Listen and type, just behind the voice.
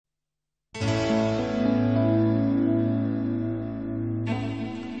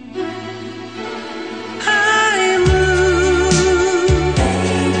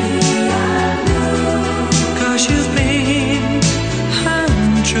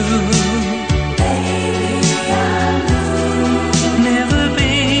untrue. Baby, I'm blue. Never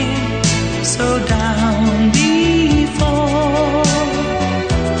been so down before.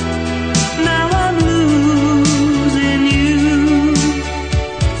 Now I'm losing you.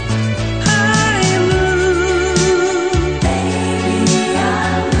 I'm blue. Baby,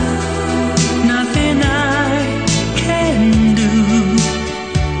 I'm blue. Nothing I can do.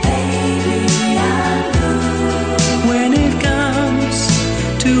 Baby, I'm blue. When it comes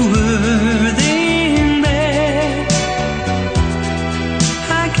to earthing there,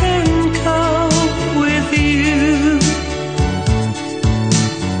 I can cope with you.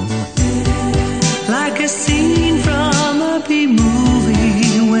 Like a scene from a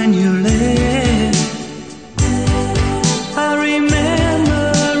B-movie when you left, I remember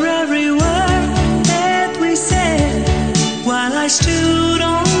every word that we said while I stood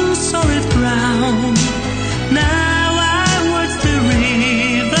on solid ground. Now I watch the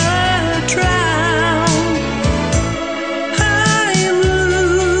river drown. I'm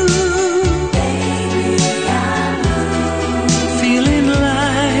blue. Baby, I'm blue. Feeling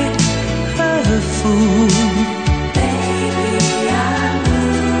like a fool. Baby, I'm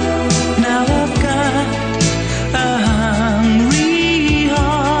blue. Now I've got a hungry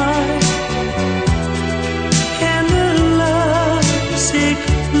heart and the lovesick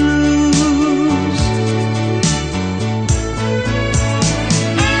blues.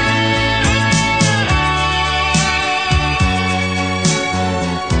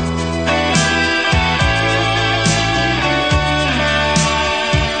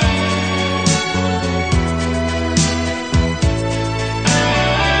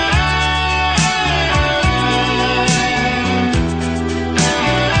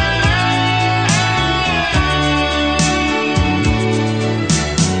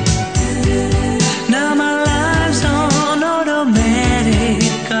 Now my life's on automatic,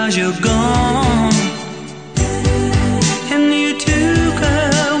 'cause you're gone.